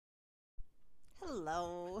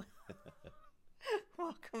Hello.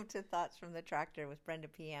 Welcome to Thoughts from the Tractor with Brenda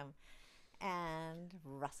PM and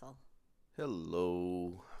Russell.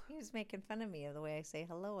 Hello. He was making fun of me of the way I say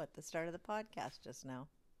hello at the start of the podcast just now.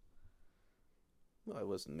 Well, I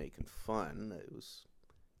wasn't making fun. I was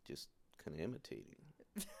just kind of imitating.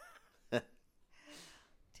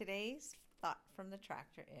 Today's Thought from the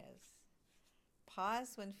Tractor is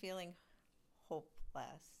pause when feeling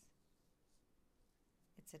hopeless.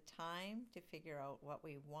 It's a time to figure out what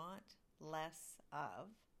we want less of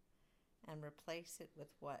and replace it with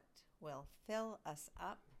what will fill us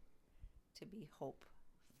up to be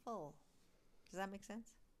hopeful. Does that make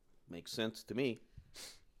sense? Makes sense to me.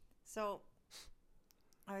 So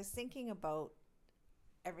I was thinking about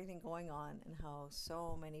everything going on and how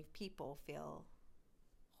so many people feel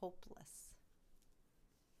hopeless.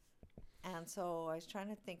 And so I was trying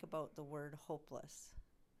to think about the word hopeless.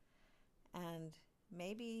 And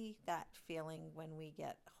maybe that feeling when we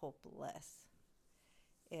get hopeless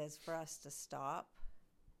is for us to stop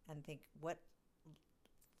and think what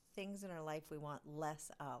things in our life we want less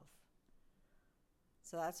of.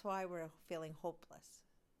 So that's why we're feeling hopeless.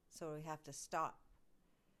 So we have to stop,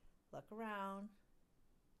 look around,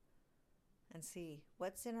 and see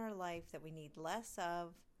what's in our life that we need less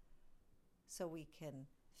of so we can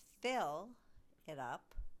fill it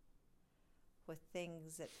up with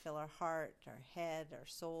things that fill our heart, our head, our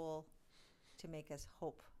soul to make us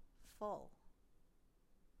hopeful.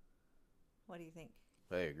 What do you think?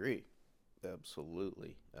 I agree.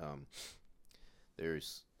 Absolutely.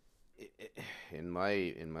 There's, in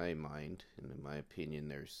my mind, and in my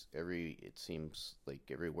opinion, it seems like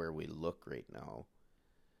everywhere we look right now,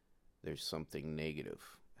 there's something negative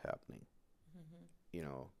happening.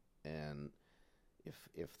 Mm-hmm. And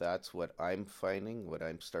if that's what I'm finding, what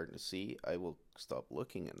I'm starting to see, I will stop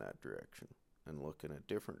looking in that direction and look in a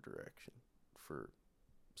different direction for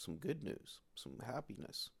some good news, some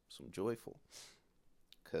happiness, some joyful.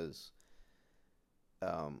 Because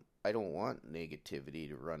I don't want negativity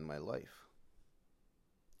to run my life.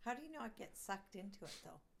 How do you not get sucked into it,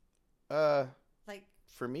 though?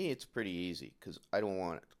 For me, it's pretty easy because I don't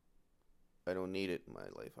want it. I don't need it in my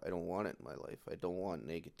life. I don't want it in my life. I don't want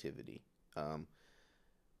negativity.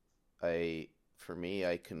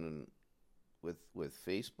 I can, with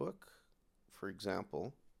Facebook, for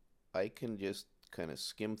example, I can just kind of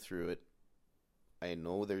skim through it. I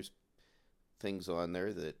know there's things on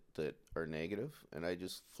there that are negative, and I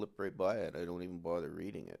just flip right by it. I don't even bother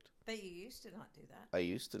reading it. But you used to not do that. I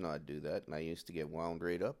used to not do that, and I used to get wound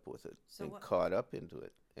right up with it caught up into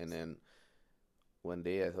it. And then one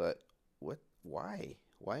day I thought, why?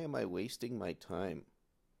 Why am I wasting my time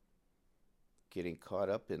getting caught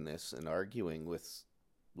up in this and arguing with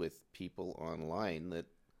people online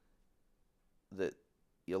that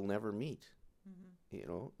you'll never meet,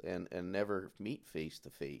 and never meet face to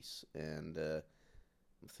face. And I'm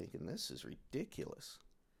thinking, this is ridiculous.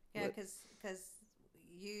 Yeah, because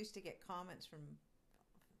you used to get comments from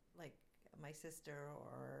like my sister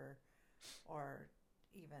or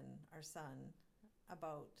even our son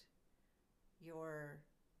about your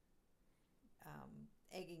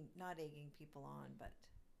not egging people on, but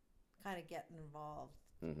kind of getting involved.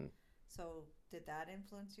 Mm-hmm. So did that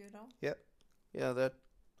influence you at all? Yep. Yeah, that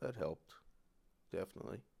helped.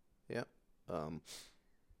 Definitely. Yeah.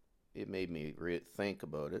 It made me think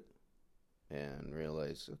about it and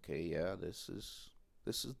realize, okay, yeah, this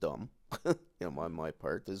is dumb. On my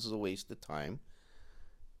part, this is a waste of time.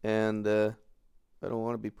 And I don't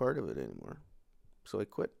want to be part of it anymore. So I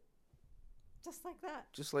quit. Just like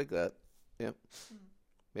that? Just like that. Yep. Mm.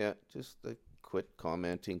 Yeah, just quit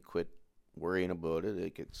commenting, quit worrying about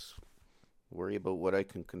it. Worry about what I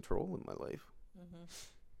can control in my life.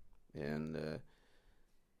 Mm-hmm. And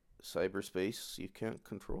cyberspace, you can't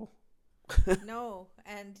control. No,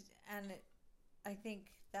 and I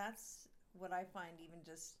think that's what I find even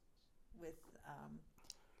just with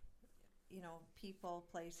people,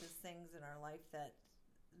 places, things in our life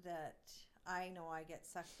that I know I get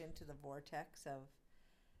sucked into the vortex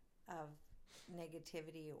of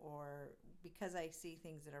negativity, or because I see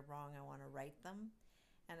things that are wrong, I want to right them,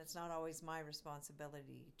 and it's not always my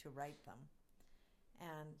responsibility to right them.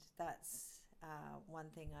 And that's one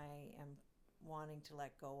thing I am wanting to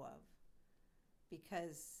let go of,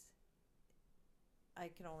 because I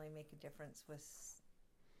can only make a difference with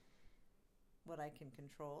what I can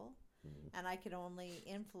control. Mm-hmm. And I can only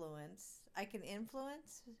influence. I can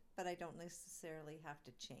influence, but I don't necessarily have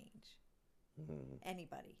to change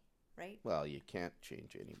anybody, right? Well, you can't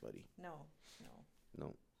change anybody. No.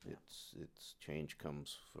 It's change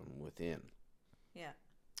comes from within. Yeah.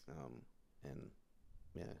 And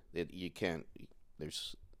yeah, you can't.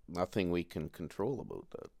 there's nothing we can control about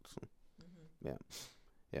that. So, yeah,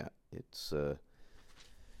 yeah. It's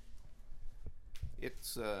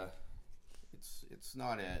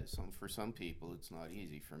not for some people it's not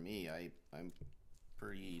easy. For me, I'm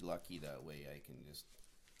pretty lucky that way. I can just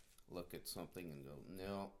look at something and go,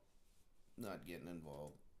 no, not getting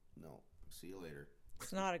involved. No, see you later.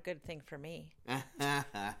 It's not a good thing for me. No,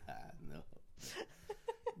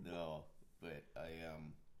 no. But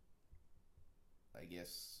I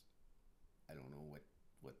guess I don't know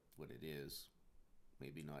what it is.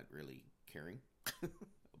 Maybe not really caring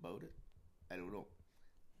about it. I don't know.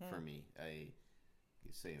 For me, I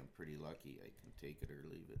say I'm pretty lucky. I can take it or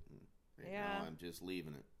leave it. And now I'm just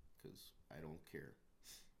leaving it because I don't care.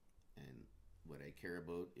 And what I care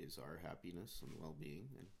about is our happiness and well-being,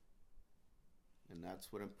 and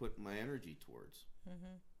that's what I'm putting my energy towards.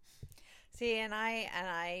 Mm-hmm. See, and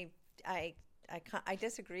I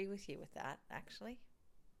disagree with you with that, actually,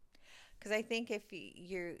 because I think if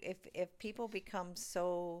people become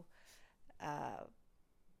so I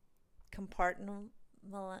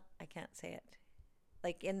can't say it,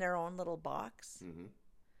 like in their own little box,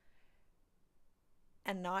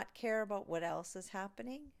 and not care about what else is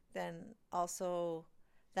happening, then also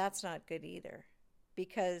that's not good either,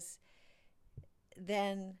 because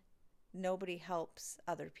then nobody helps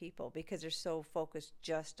other people because they're so focused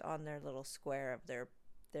just on their little square of their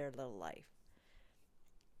little life.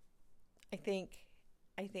 I think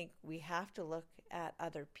we have to look at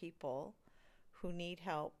other people who need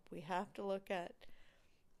help. We have to look at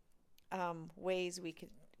ways we could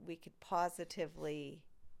positively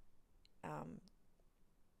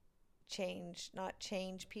not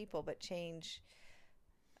change people, but change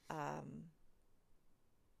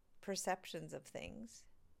perceptions of things.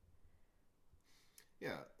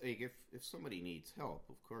 Yeah, like if somebody needs help,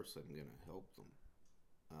 of course I'm gonna help them.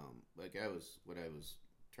 Like what I was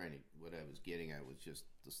getting at was just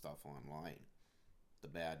the stuff online, the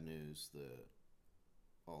bad news,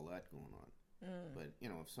 all that going on. But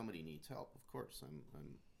if somebody needs help, of course I'm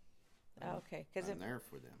okay, because I'm there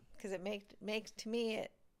for them. Because it makes to me,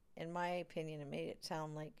 it, in my opinion, it made it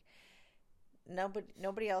sound like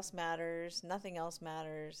nobody else matters, nothing else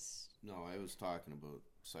matters. No, I was talking about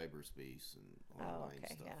cyberspace and online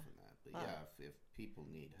stuff and that. But if people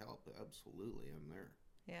need help, absolutely, I'm there.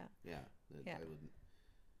 Yeah. I would.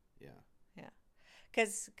 Yeah.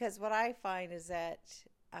 Because what I find is that,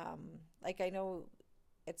 like, I know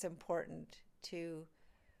it's important to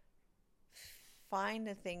find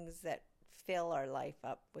the things that fill our life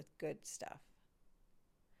up with good stuff.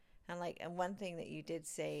 And one thing that you did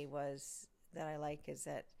say was that I like is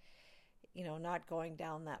that, not going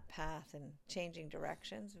down that path and changing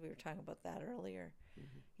directions. We were talking about that earlier.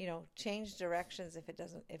 Change directions if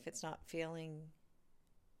it's not feeling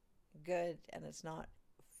good and it's not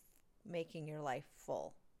making your life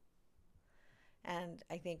full. And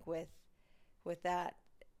I think with that,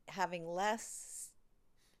 having less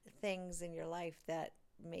things in your life that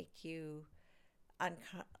make you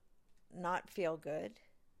not feel good,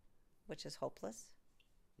 which is hopeless,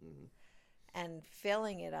 and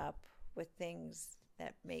filling it up with things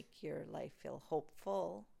that make your life feel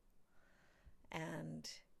hopeful and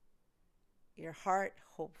your heart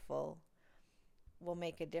hopeful, will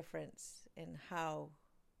make a difference in how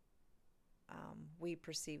we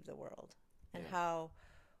perceive the world and how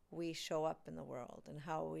we show up in the world and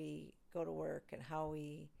how we go to work and how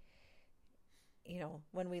we,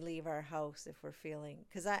 when we leave our house, if we're feeling,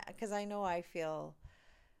 because I know I feel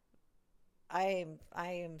I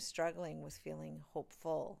am struggling with feeling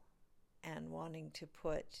hopeful and wanting to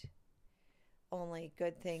put only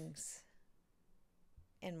good things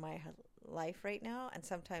in my life right now, and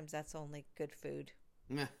sometimes that's only good food.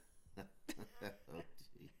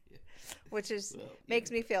 Which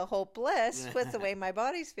makes me feel hopeless with the way my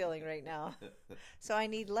body's feeling right now. So I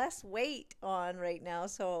need less weight on right now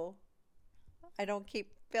so I don't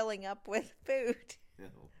keep filling up with food.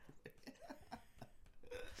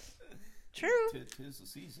 True. Tis the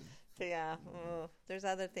season. Yeah. There's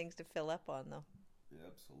other things to fill up on, though.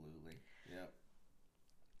 Absolutely. Yeah.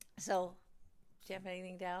 So, do you have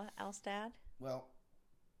anything else to add? Well.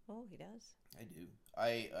 Oh, he does. I do.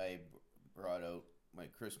 I brought out my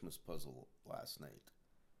Christmas puzzle last night,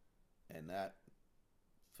 and that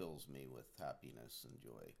fills me with happiness and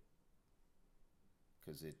joy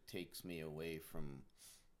because it takes me away from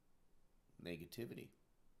negativity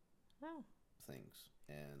things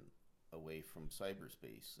and away from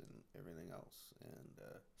cyberspace and everything else,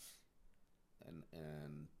 and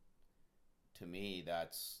to me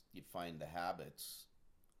that's, you find the habits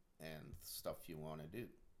and stuff you want to do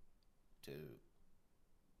to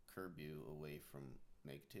curb you away from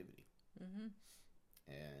negativity. Mm-hmm.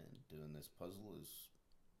 And doing this puzzle is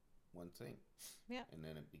one thing. Yeah. And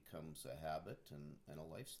then it becomes a habit and a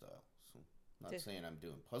lifestyle. So not Just- saying I'm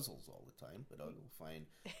doing puzzles all the time, but I'll find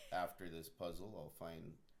after this puzzle, I'll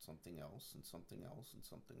find something else and something else and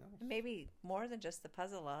something else. Maybe more than just the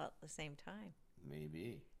puzzle all at the same time.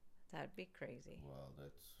 Maybe. That'd be crazy. Well,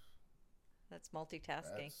 That's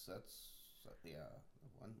multitasking. that's yeah,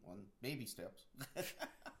 one baby steps.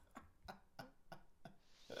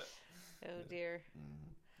 Oh dear.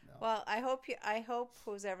 No. Well, I hope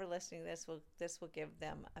who's ever listening to this will give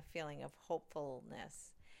them a feeling of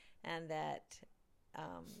hopefulness, and that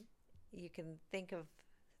you can think of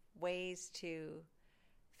ways to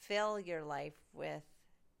fill your life with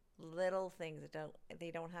little things that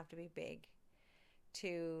they don't have to be big,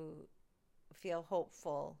 to feel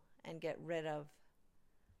hopeful and get rid of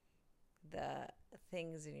the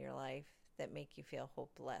things in your life that make you feel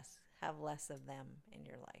hopeless. Have less of them in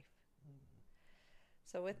your life.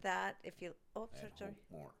 So with that, if you and sorry.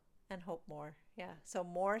 hope more. And hope more. Yeah. So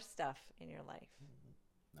more stuff in your life.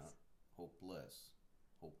 Not hopeless.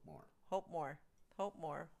 Hope more. Hope more. Hope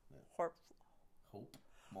more. Yeah. Hope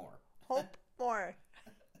more. hope more.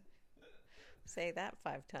 Say that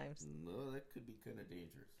 5 times. No, that could be kind of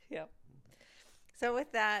dangerous. Yep. So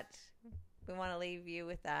with that, we want to leave you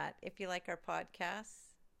with that. If you like our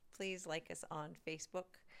podcasts, please like us on Facebook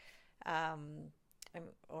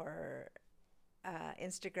or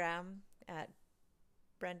Instagram at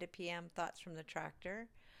Brenda PM Thoughts from the Tractor.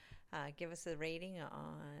 Give us a rating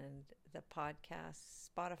on the podcast,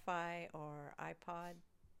 Spotify or iPod.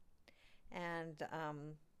 And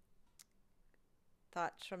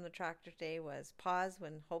Thoughts from the Tractor today was pause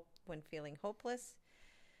when feeling hopeless.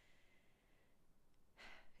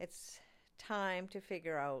 It's time to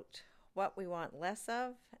figure out what we want less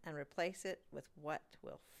of and replace it with what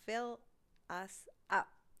will fill us up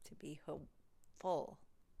to be hopeful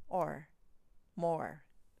or more,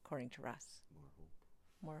 according to Russ. More hope.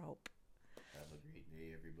 More hope. Have a great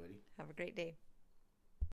day, everybody. Have a great day.